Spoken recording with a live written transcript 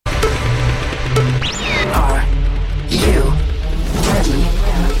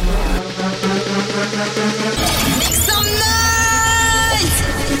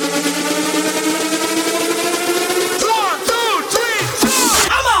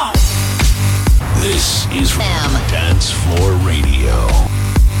is Mdancefloor Radio.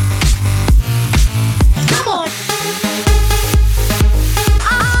 Come on!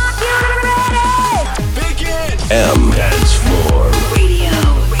 Mdancefloor Radio.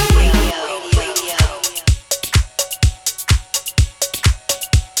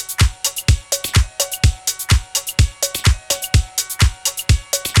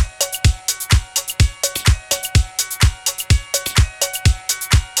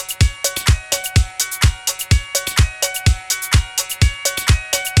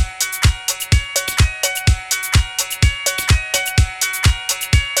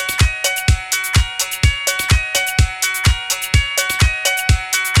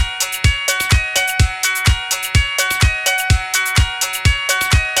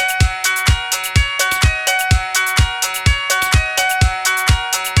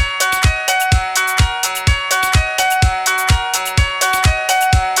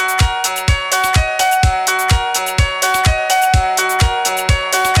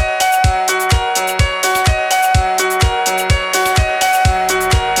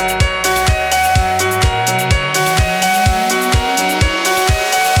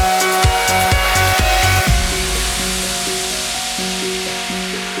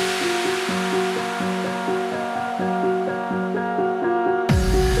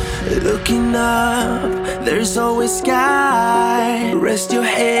 Looking up, there's always sky. Rest your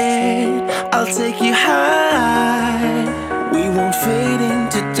head, I'll take you high. We won't fade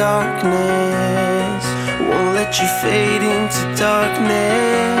into darkness, won't let you fade into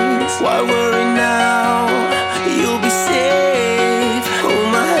darkness. Why worry now? You'll be safe. Hold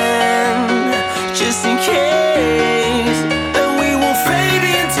my hand, just in case. And we won't fade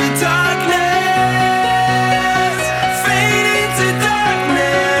into darkness, fade into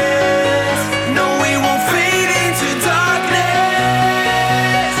darkness. No, we won't fade into darkness,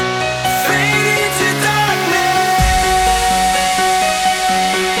 fade into darkness.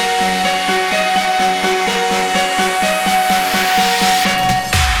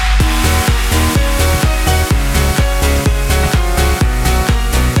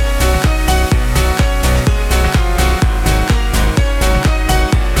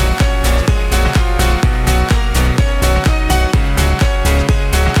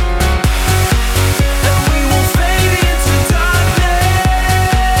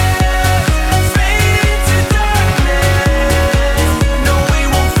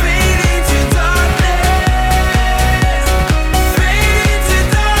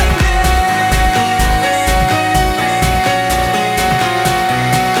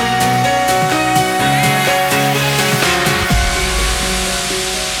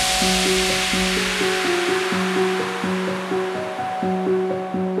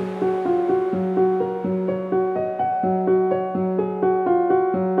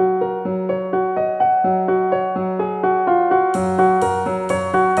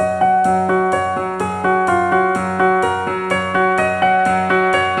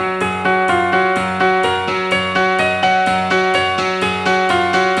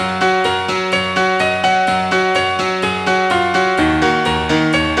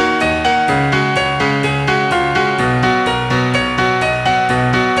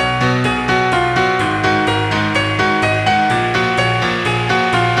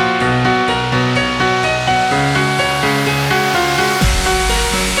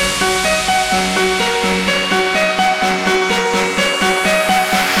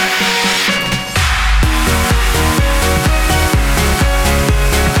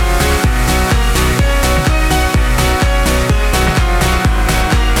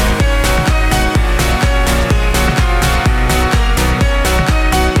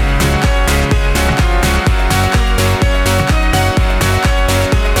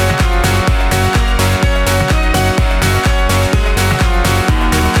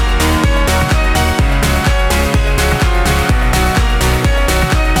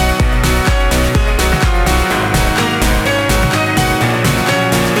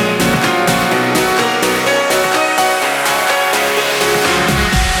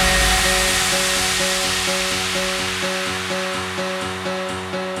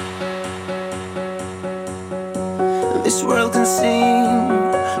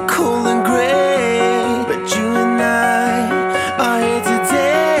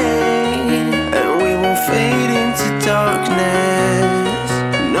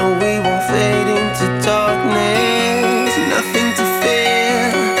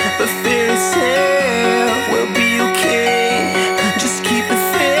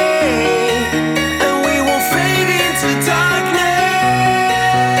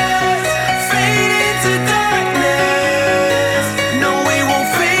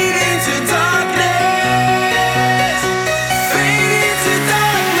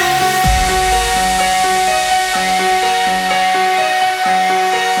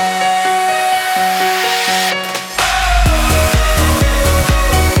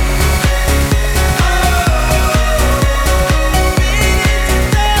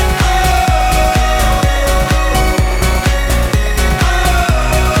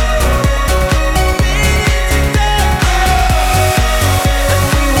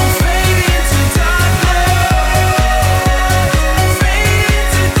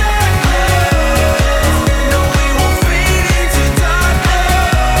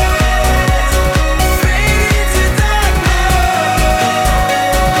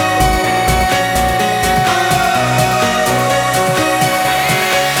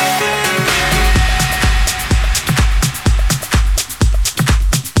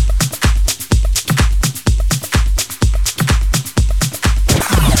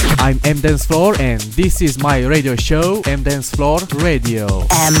 I'm Mdancefloor and this is my radio show, Mdancefloor Radio.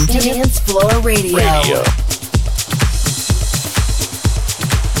 Mdancefloor Radio.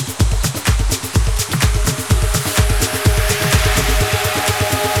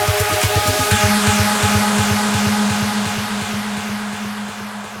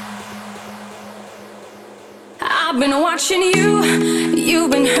 I've been watching you, you've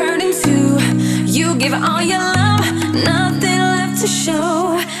been hurting too. You give all your love, nothing left to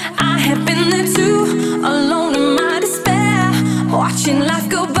show. I have been there too, alone in my despair, watching life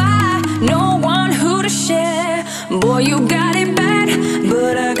go by, no one who to share. Boy, you got it bad,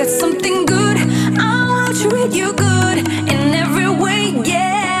 but I got something good. I will treat you good in every way,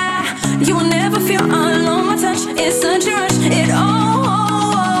 yeah. You will never feel alone, my touch is such a rush, it all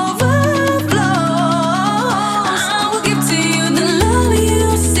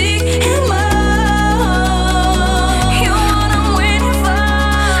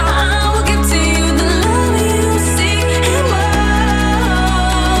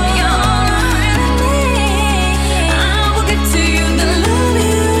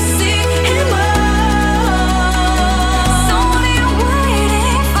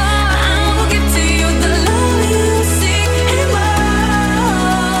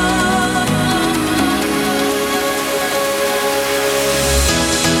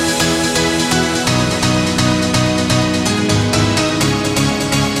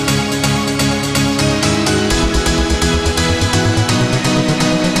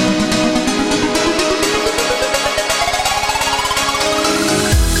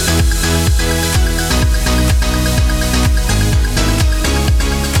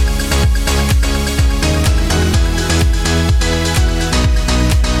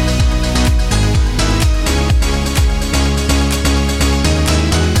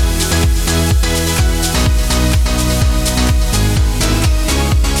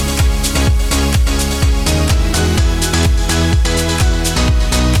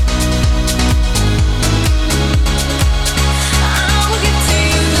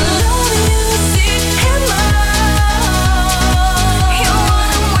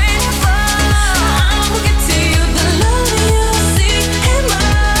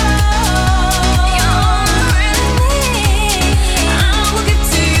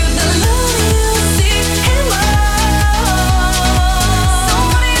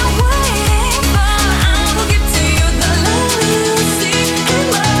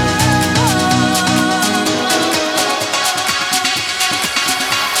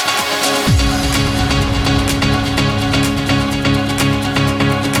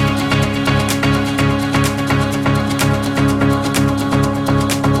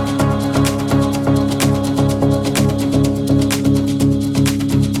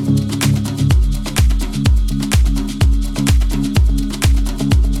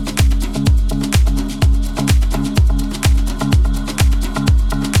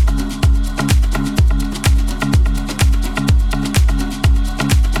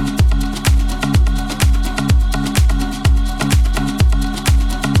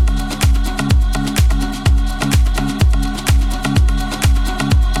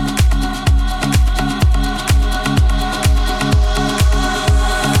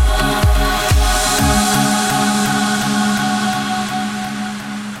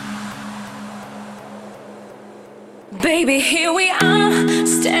baby, here we are,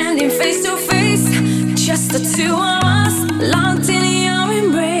 standing face to face, just the two of us, locked in your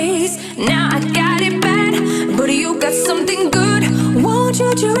embrace. Now I got it bad, but you got something good. Won't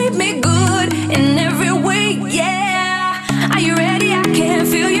you treat me good in every way, yeah. Are you ready? I can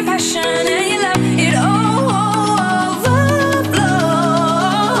feel your passion and your love, it all overflow.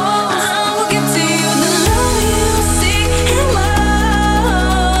 I will give to you the love you seek and more.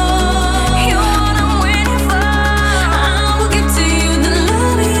 You're what I'm waiting for. I will give to you the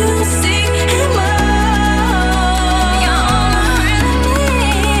love you seek and more. You're all I really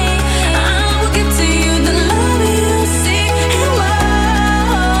need. I will give to you the love you seek and more.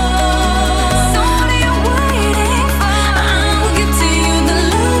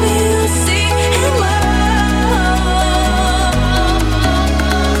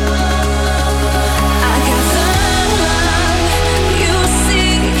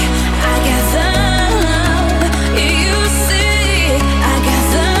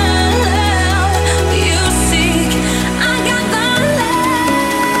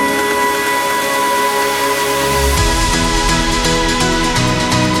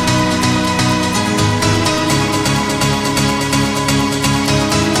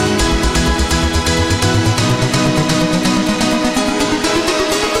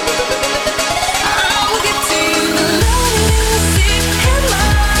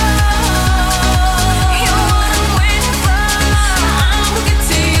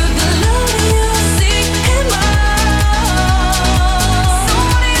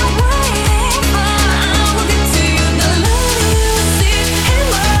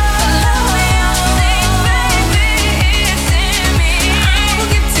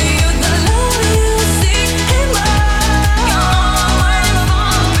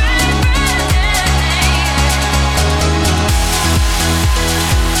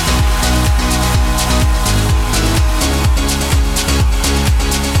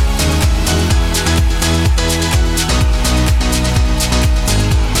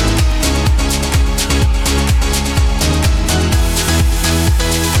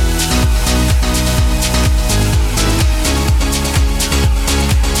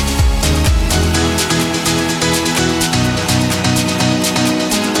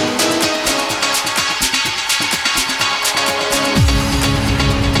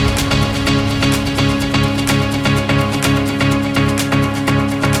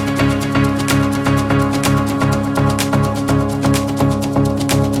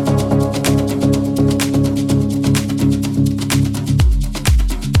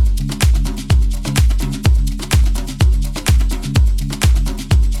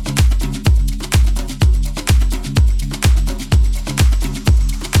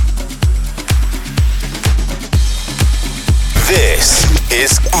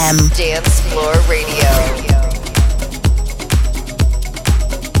 Mdancefloor Radio.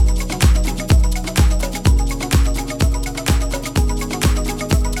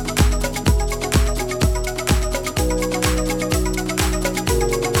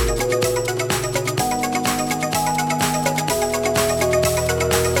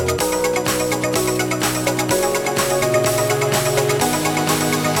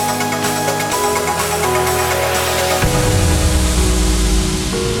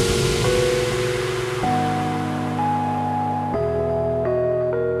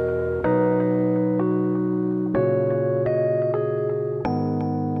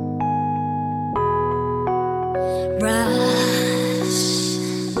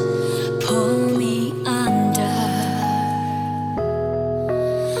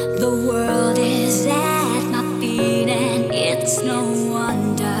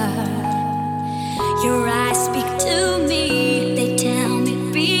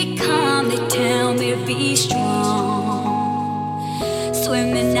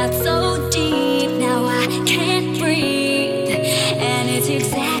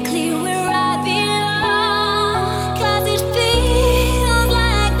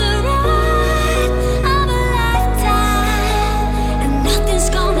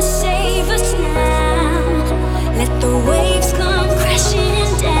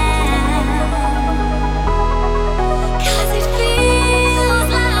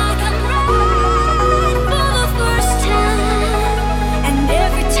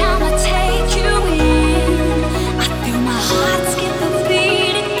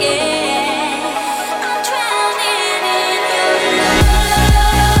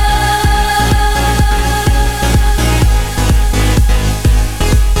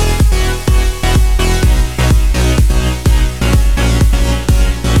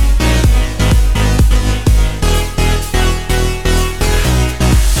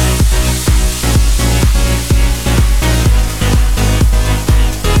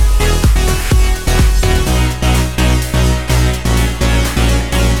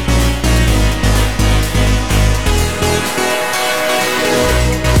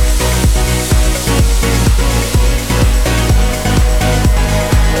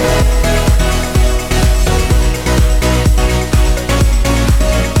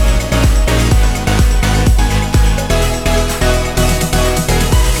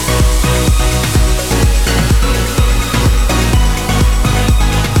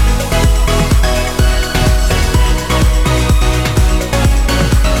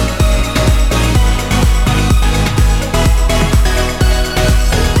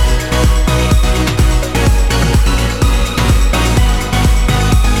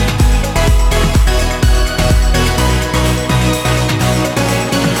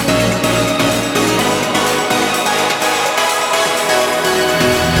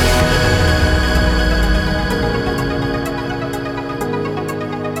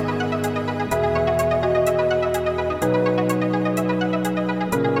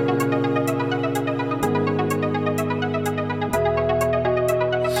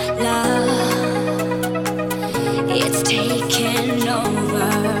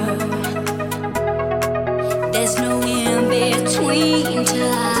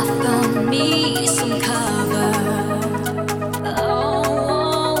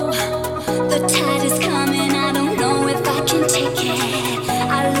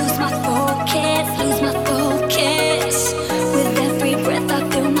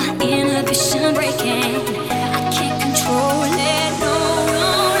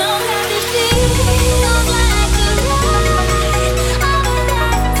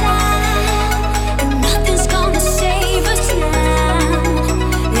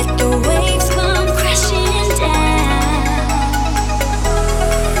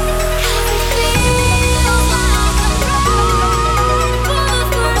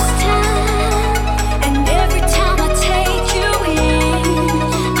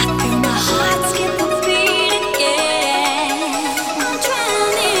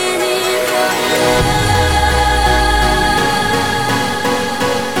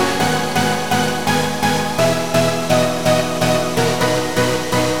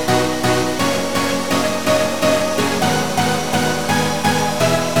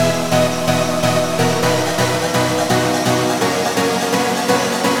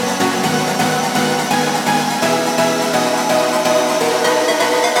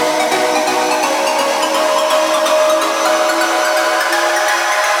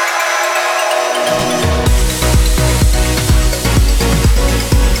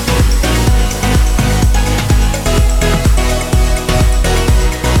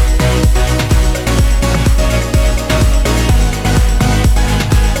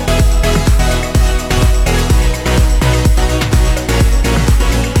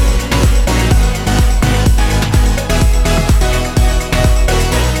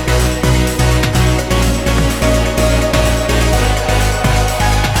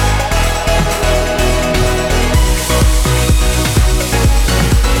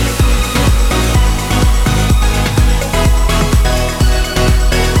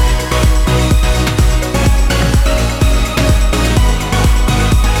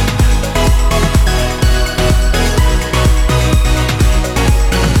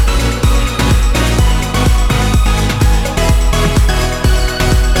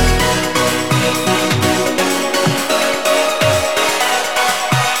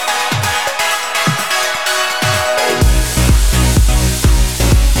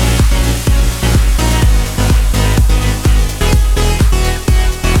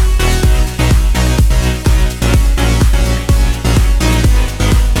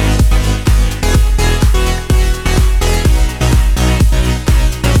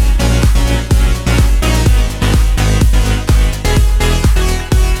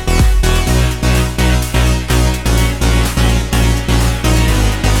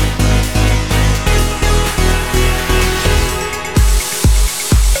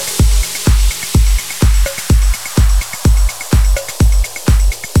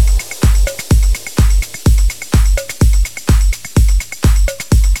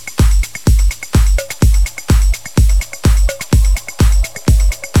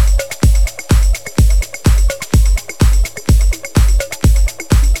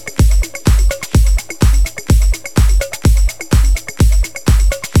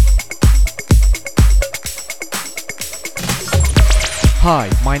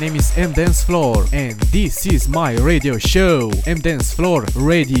 Hi, my name is Mdancefloor and this is my radio show, Mdancefloor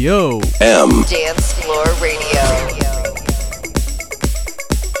Radio. Mdancefloor Radio.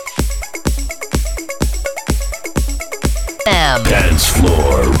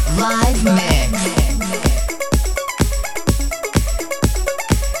 Mdancefloor Live Mix.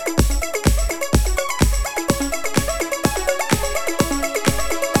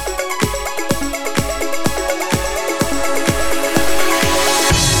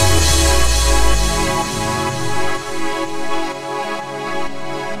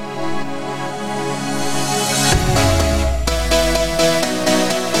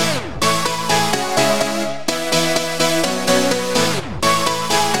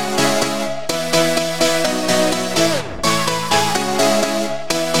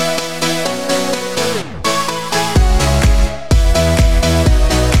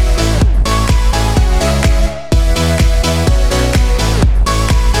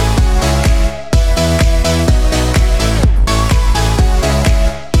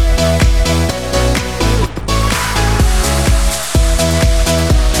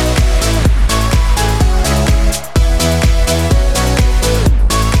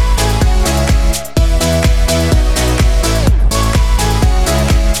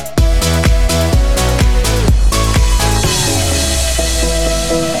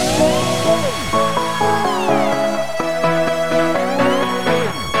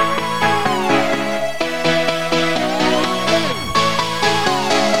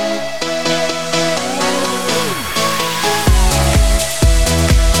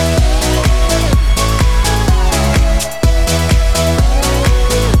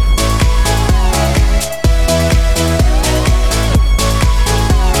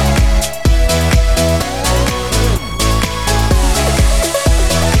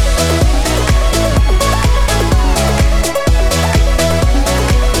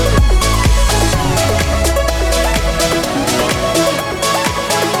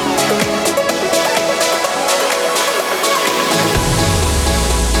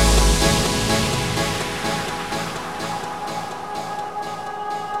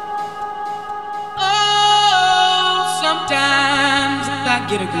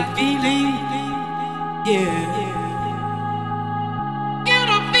 Get a good feeling, yeah. Get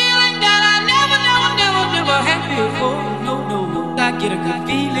a feeling that I never had before. No, I get a good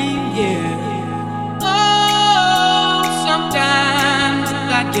feeling, yeah. Oh, sometimes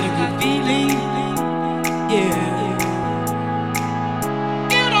I get a good feeling, yeah.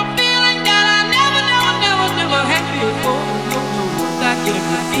 Get a feeling that I never had before. No, I get a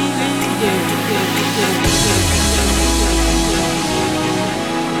good feeling, yeah.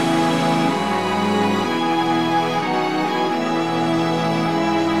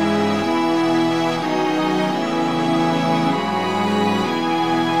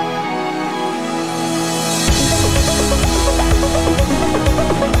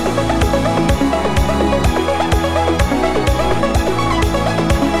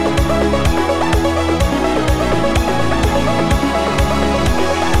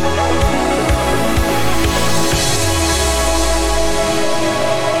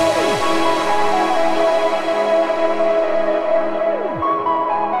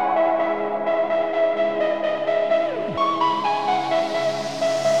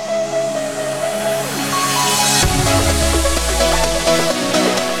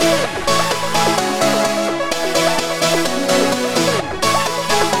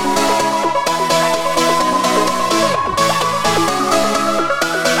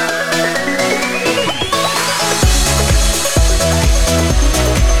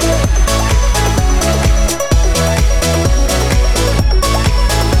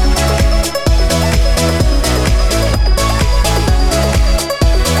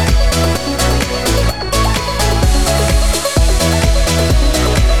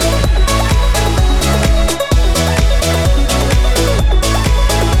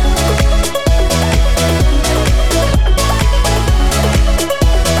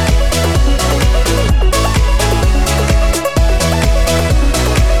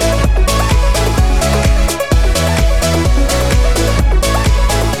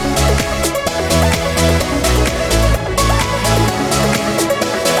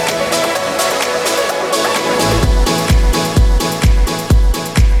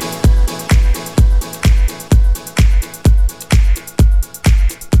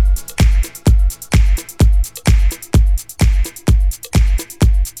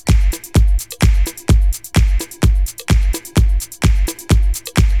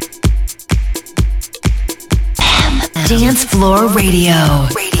 Mdancefloor Radio.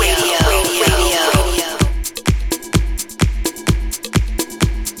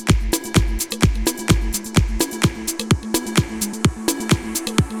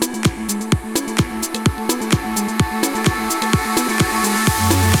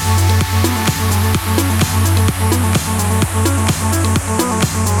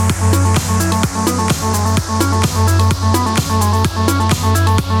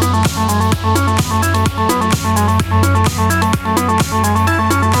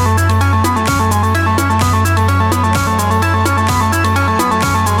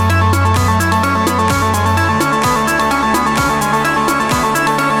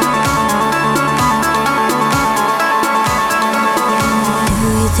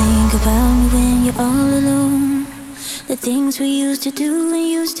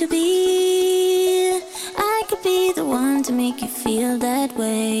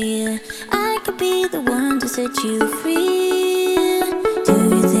 you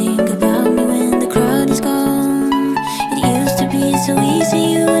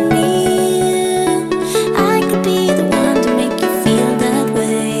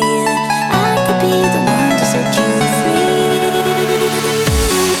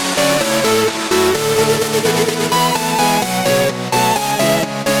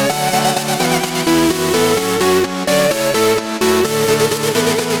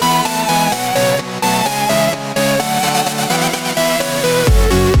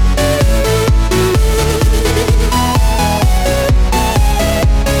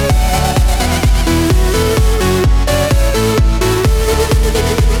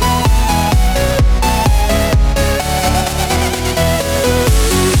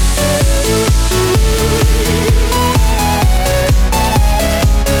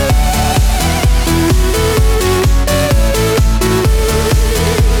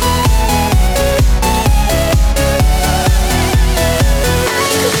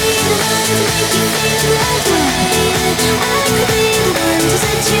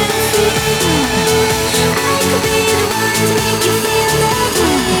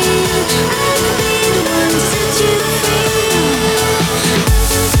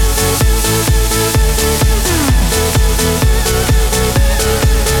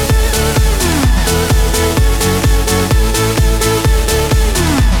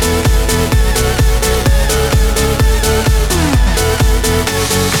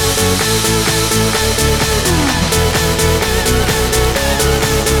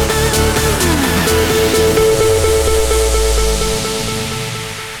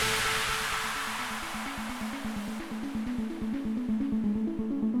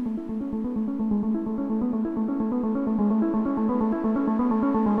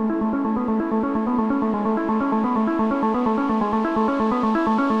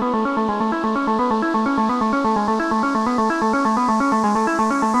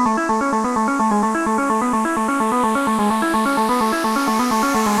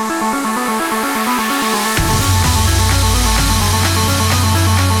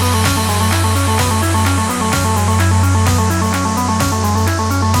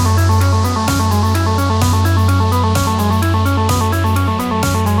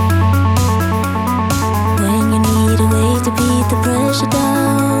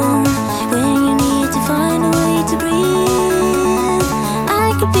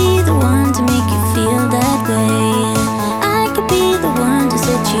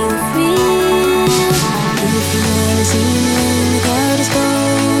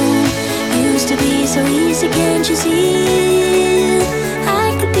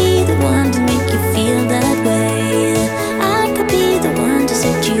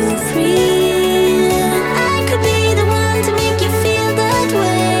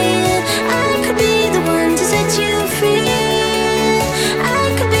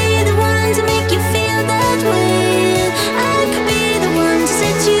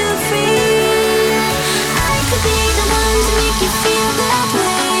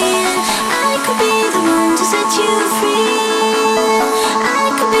free.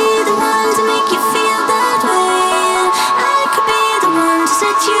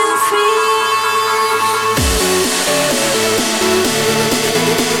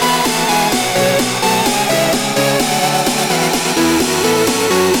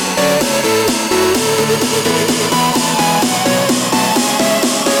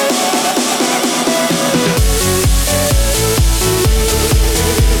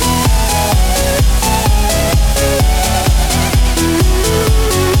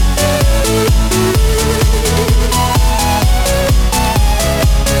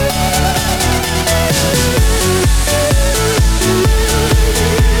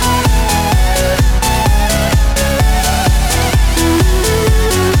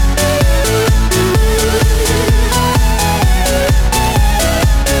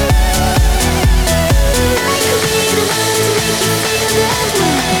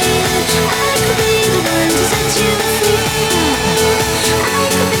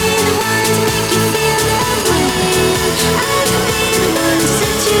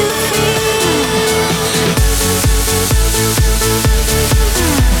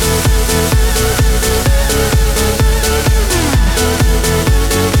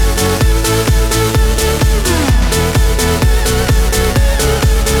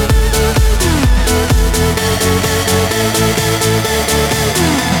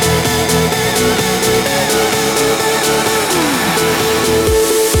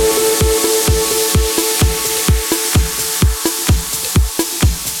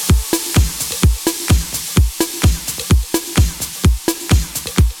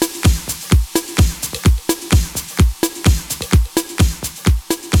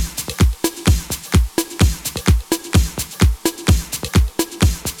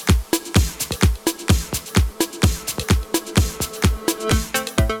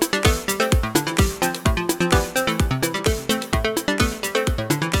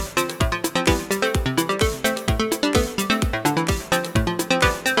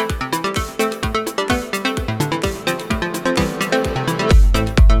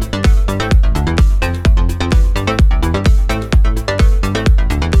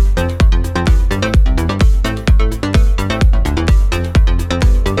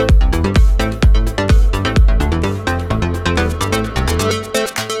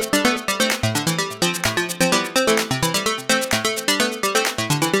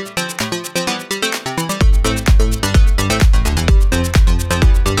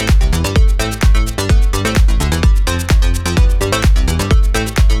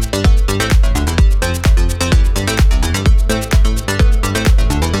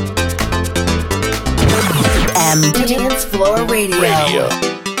 Mdancefloor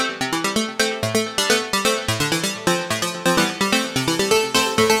Radio.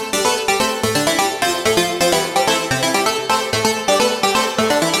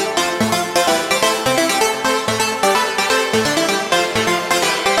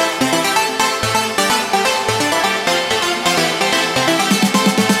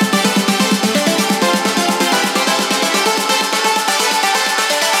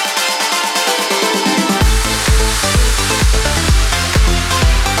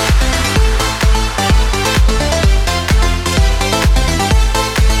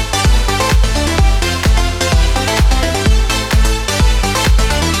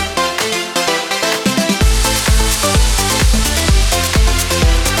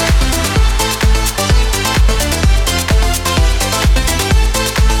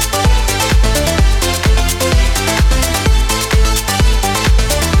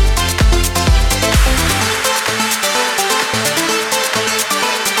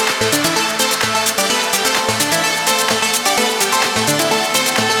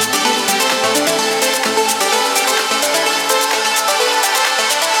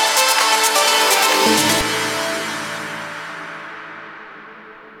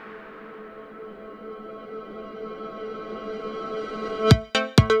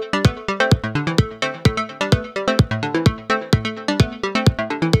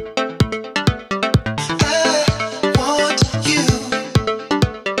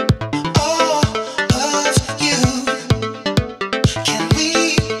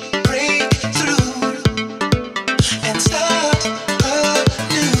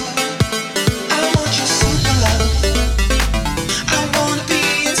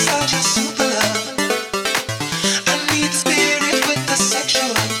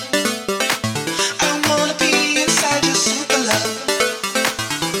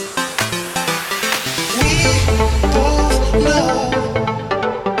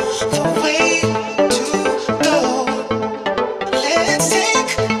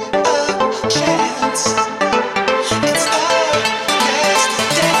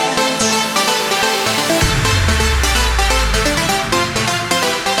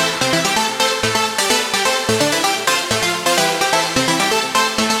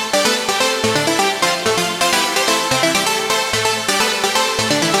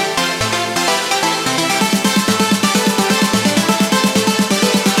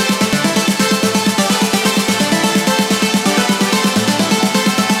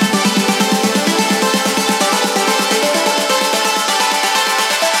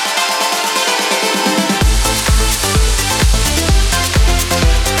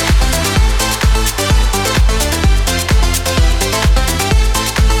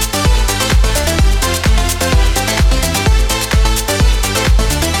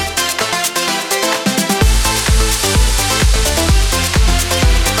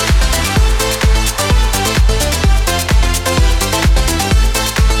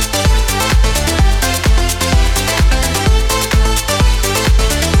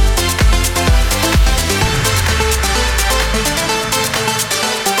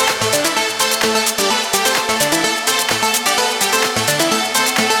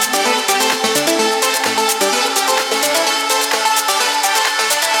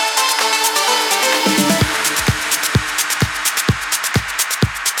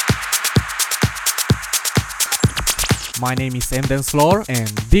 My name is Mdancefloor and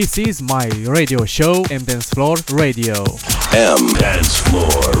this is my radio show, Mdancefloor Radio.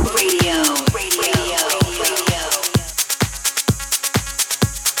 Mdancefloor Radio.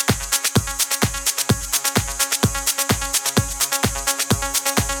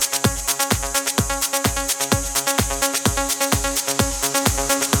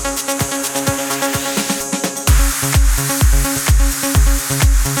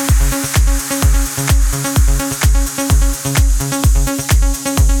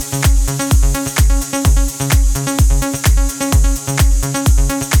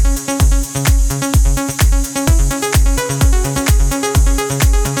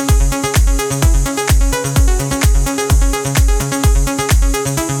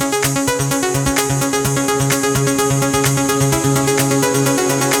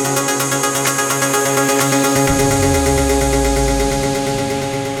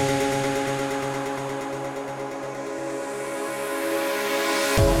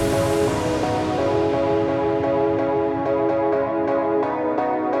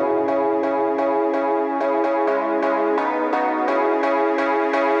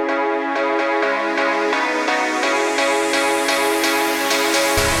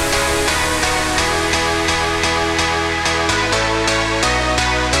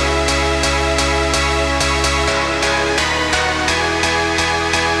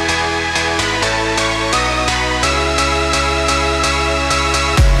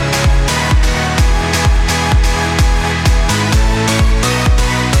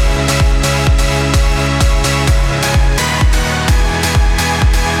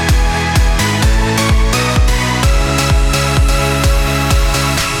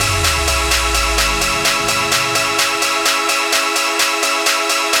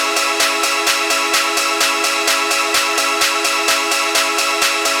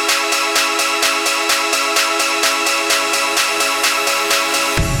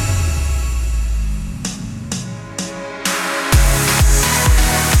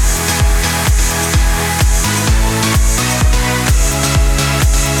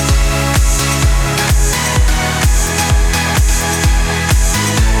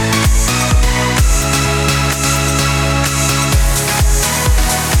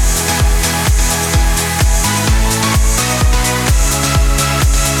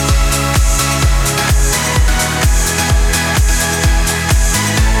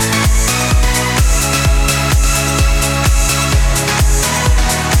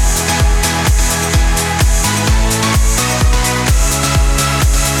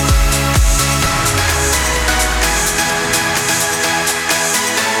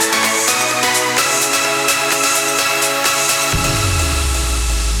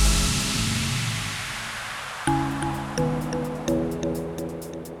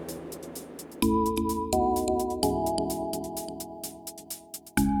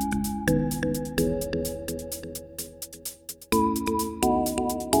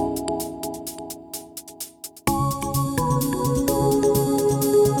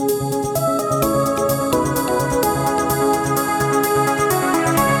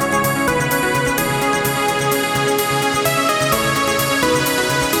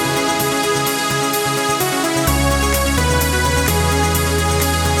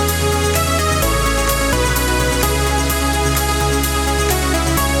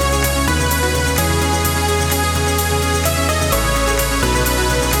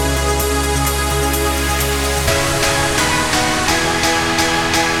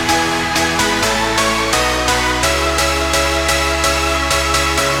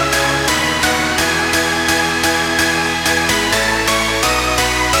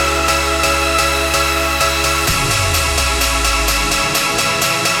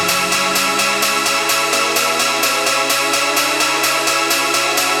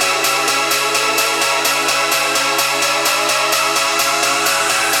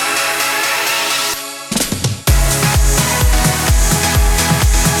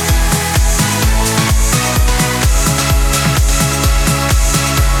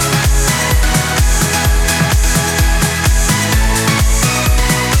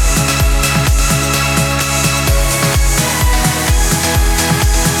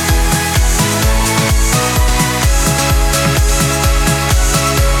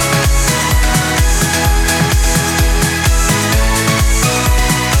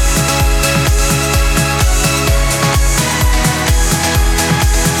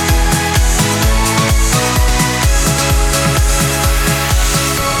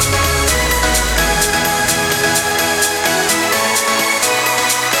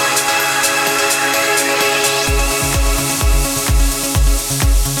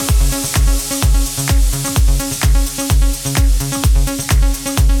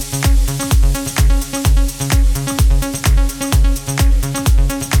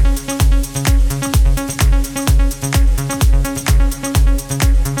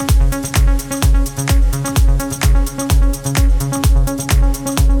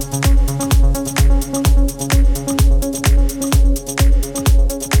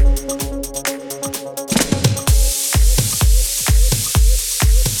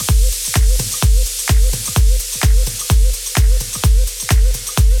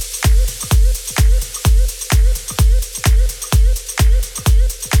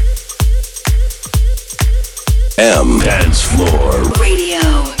 Mdancefloor Radio.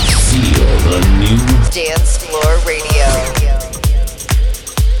 Feel the new Mdancefloor Radio.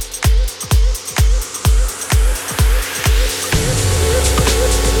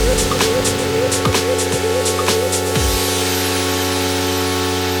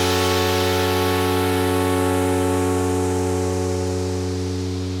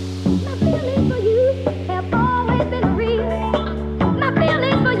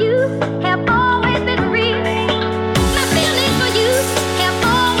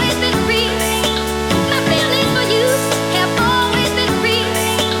 Have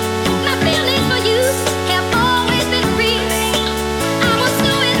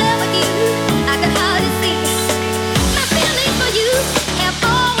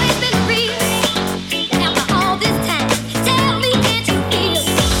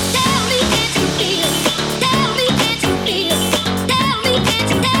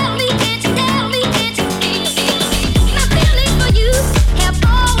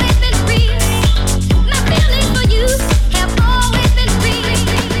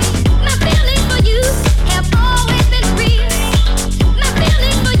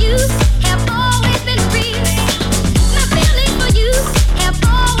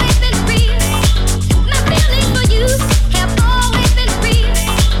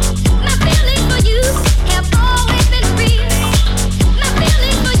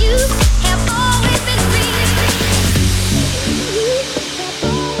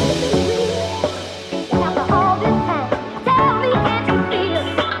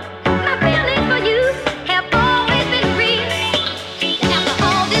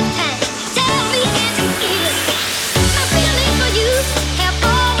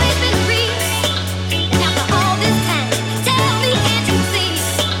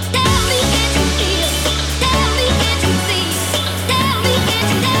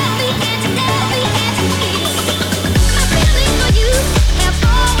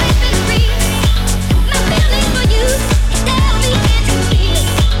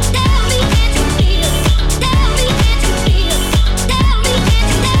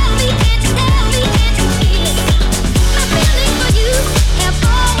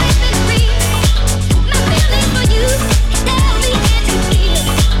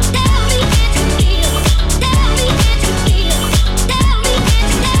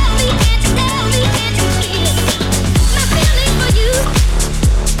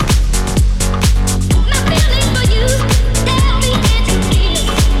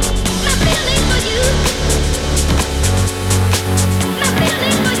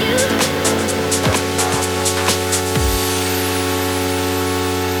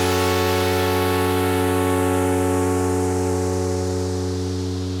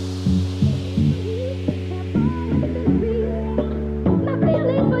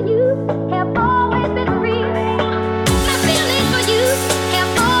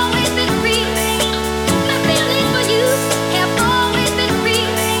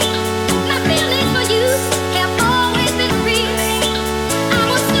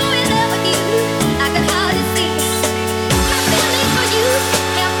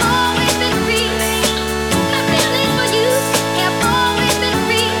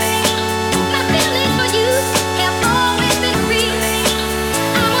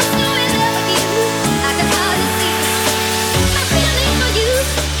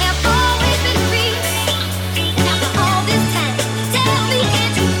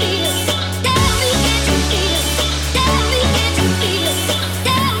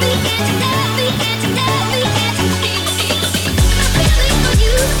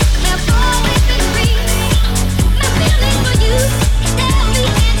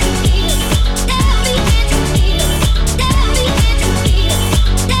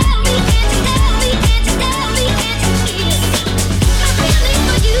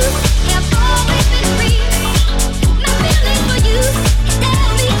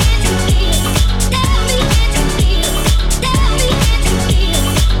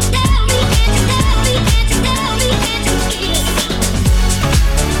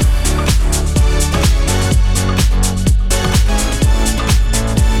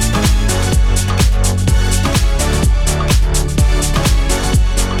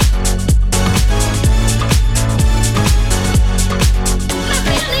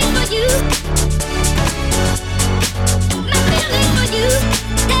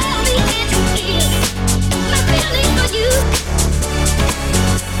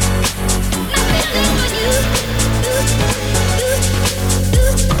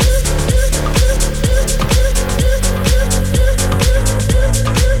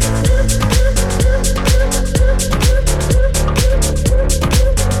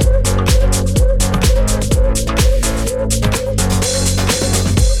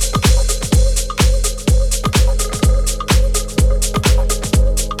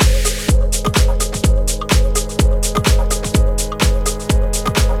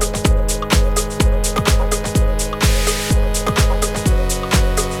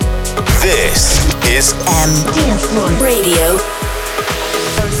is Mdancefloor Radio.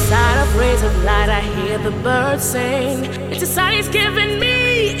 First sight of rays of light, I hear the birds sing. It's a sign he's giving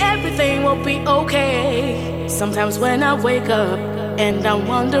me, everything will be okay. Sometimes when I wake up and I'm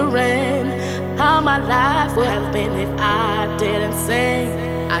wondering how my life would have been if I didn't sing,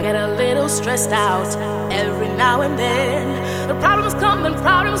 I get a little stressed out every now and then. The problems come and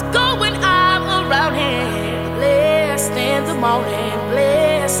problems go when I'm around him. Blessed in the morning,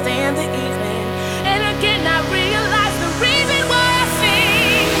 blessed in the evening, and again I realize the reason why I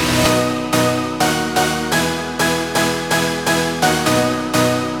sing. Bless, bless, bless.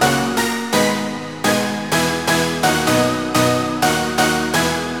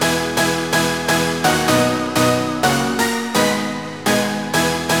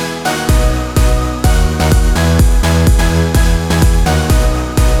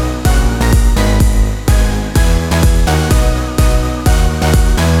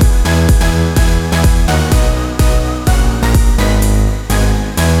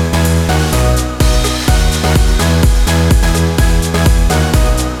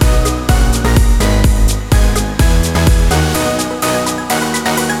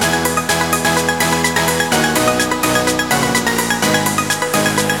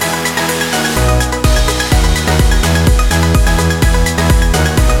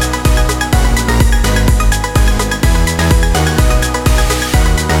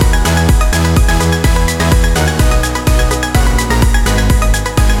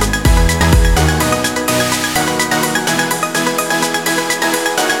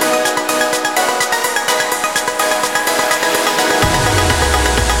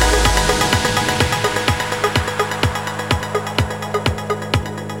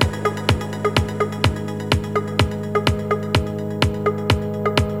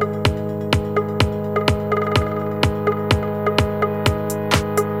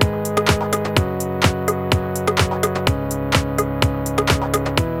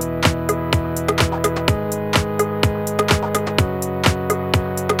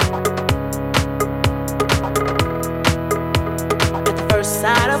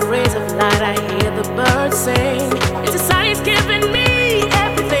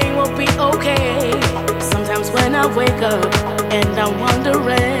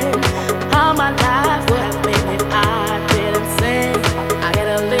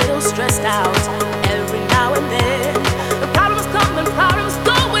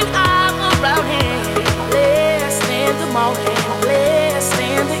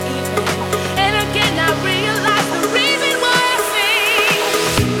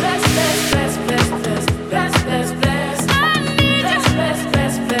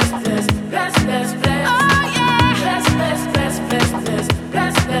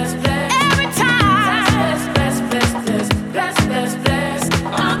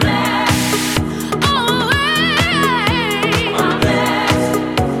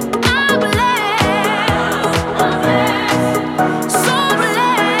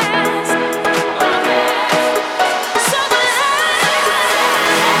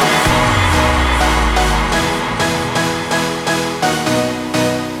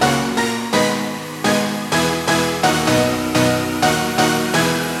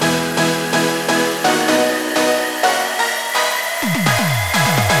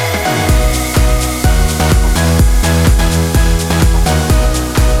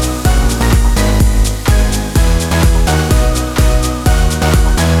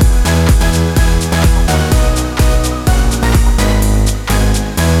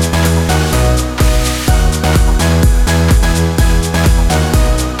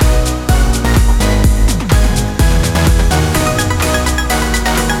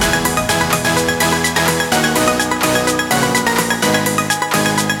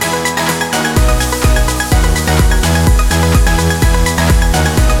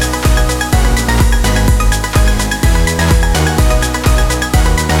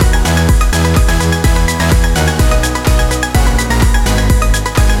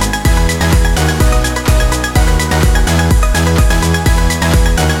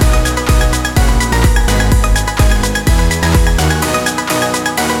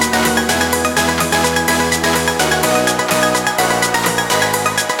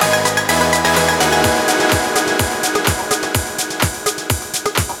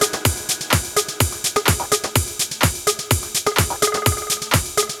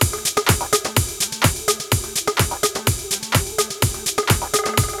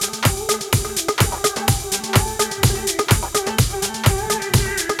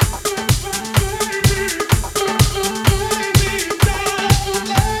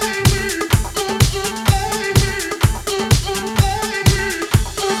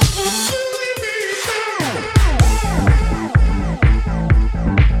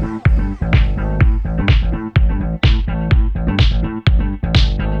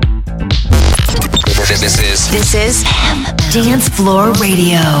 This is Mdancefloor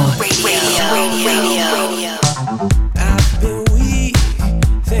Radio. I've been weak,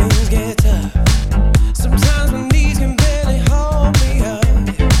 things get tough. Sometimes my knees can barely hold me up.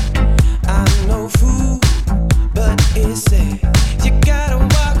 I'm no fool, but it's sad. You gotta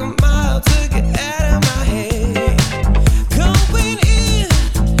walk a mile to get out of my head. Going in,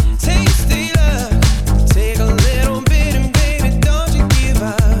 tasty love. Take a little bit and baby, don't you give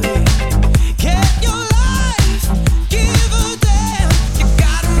up. Get your life, give a damn. You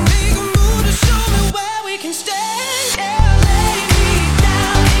gotta make a move to show me where we can stand. Yeah, lay me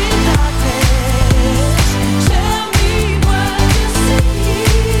down in darkness. Tell me what you see.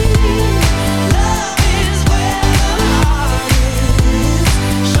 Love is where the heart is.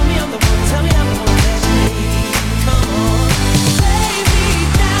 Show me I'm the one, tell me I'm the one that you need. Come on, lay me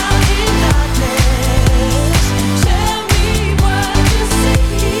down in darkness. Tell me what you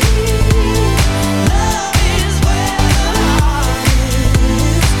see. Love is where the heart is.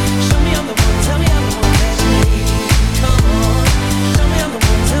 Show me I'm the one, tell me I'm the one that you need. Come on, show me I'm the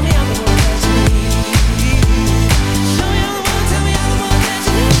one, tell me I'm the one that you need. Show me I'm the one, tell me I'm the one that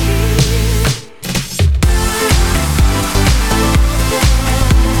you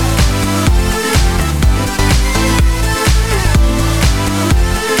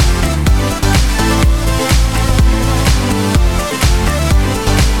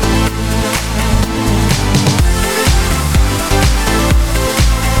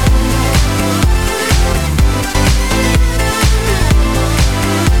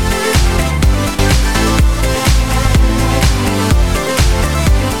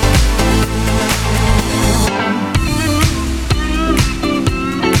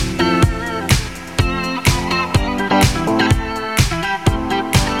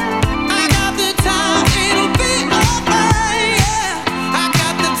I got the time, it'll be alright, yeah. I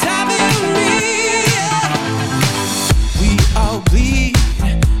got the time in me, yeah. We all bleed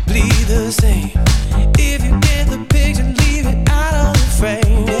the same. If you get the picture, leave it out of the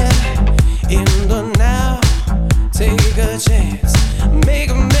frame, yeah. In the now, take a chance. Make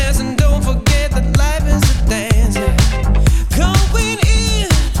a mess and don't forget that life is a dance, yeah. Going in,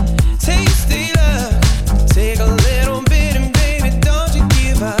 tasty love. Take a little bit and baby, don't you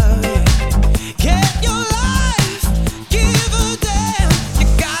give up, yeah. Get your life, give a damn. You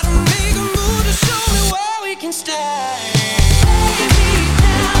gotta make a move to show me where we can stand. Lay me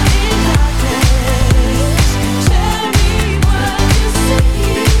down in darkness. Tell me what you see.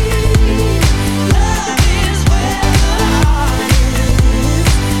 Love is where the heart is.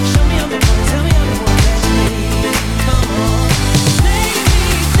 Show me I'm the one, tell me I'm the one that you need. Come on, lay me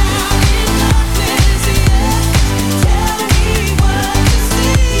down in darkness, yeah. Tell me what you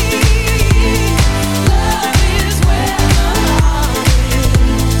see. Love is where the heart is.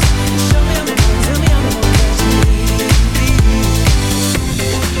 Show me I'm the one, tell me I'm the one that you need.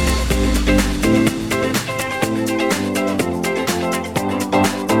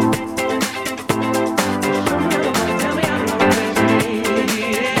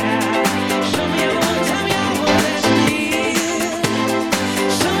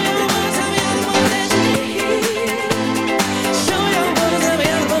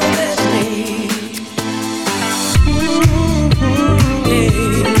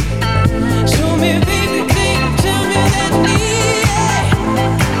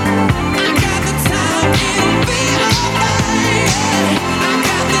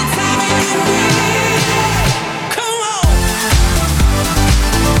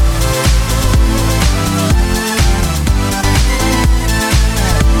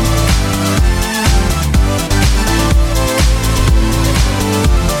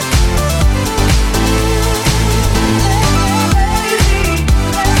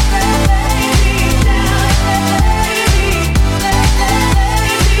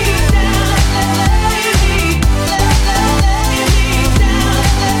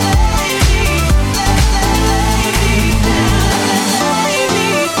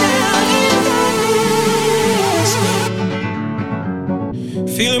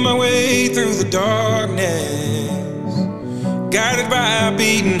 Feeling my way through the darkness, guided by a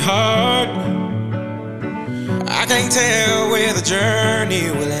beating heart. I can't tell where the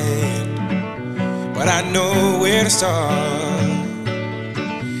journey will end, but I know where to start.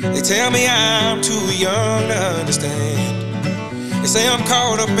 They tell me I'm too young to understand. They say I'm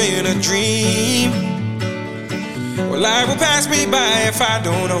caught up in a dream. Well, life will pass me by if I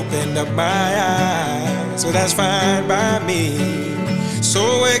don't open up my eyes. So that's fine by me.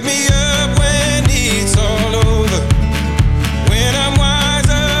 So wake me up when it's all over, when I'm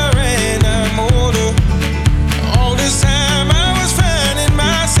wiser and I'm older. All this time I was finding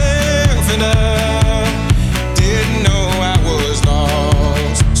myself in love.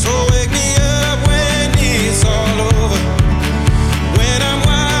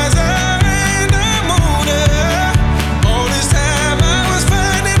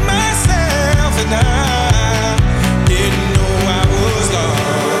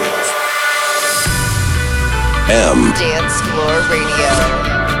 Mdancefloor Radio.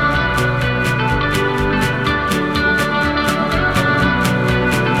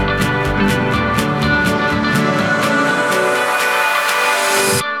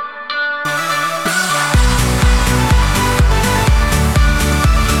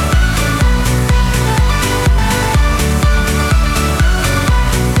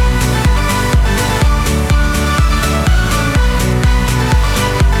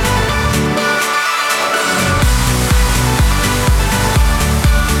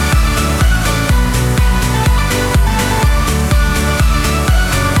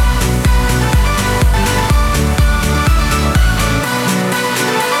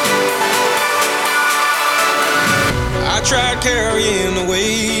 Carrying the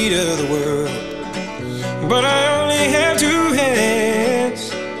weight of the world, but I only have two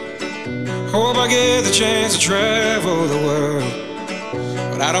hands. Hope I get the chance to travel the world,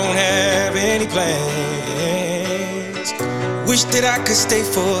 but I don't have any plans. Wish that I could stay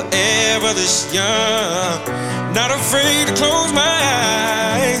forever this young, not afraid to close my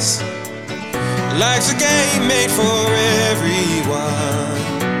eyes. Life's a game made for everyone,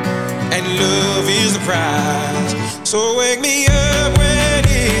 and love is the prize. So wake me up